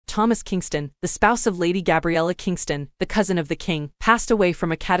Thomas Kingston, the spouse of Lady Gabriella Kingston, the cousin of the king, passed away from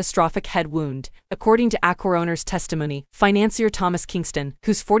a catastrophic head wound. According to a coroner's testimony, financier Thomas Kingston,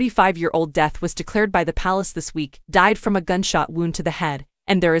 whose 45-year-old death was declared by the palace this week, died from a gunshot wound to the head,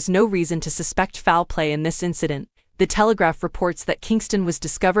 and there is no reason to suspect foul play in this incident. The Telegraph reports that Kingston was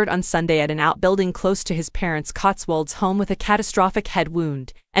discovered on Sunday at an outbuilding close to his parents' Cotswolds home with a catastrophic head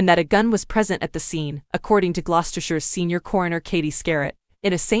wound, and that a gun was present at the scene, according to Gloucestershire's senior coroner Katie Scarrett.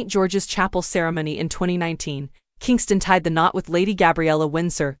 In a St. George's Chapel ceremony in 2019, Kingston tied the knot with Lady Gabriella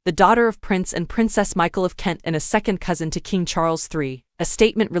Windsor, the daughter of Prince and Princess Michael of Kent and a second cousin to King Charles III. A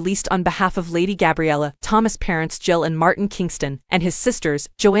statement released on behalf of Lady Gabriella, Thomas' parents Jill and Martin Kingston, and his sisters,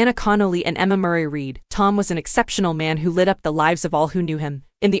 Joanna Connolly and Emma Murray Reid. Tom was an exceptional man who lit up the lives of all who knew him.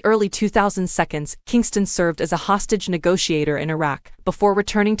 In the early 2000s, Kingston served as a hostage negotiator in Iraq, before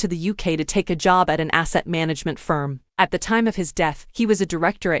returning to the UK to take a job at an asset management firm. At the time of his death, he was a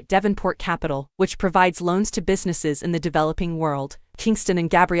director at Devonport Capital, which provides loans to businesses in the developing world. Kingston and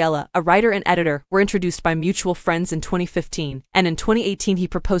Gabriella, a writer and editor, were introduced by mutual friends in 2015, and in 2018 he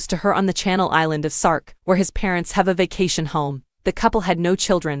proposed to her on the Channel island of Sark, where his parents have a vacation home. The couple had no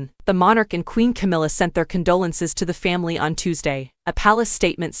children. The monarch and Queen Camilla sent their condolences to the family on Tuesday. A palace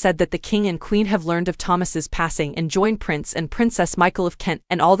statement said that the king and queen have learned of Thomas's passing and joined Prince and Princess Michael of Kent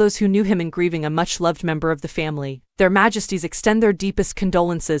and all those who knew him in grieving a much-loved member of the family. Their Majesties extend their deepest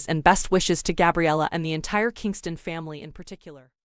condolences and best wishes to Gabriella and the entire Kingston family in particular.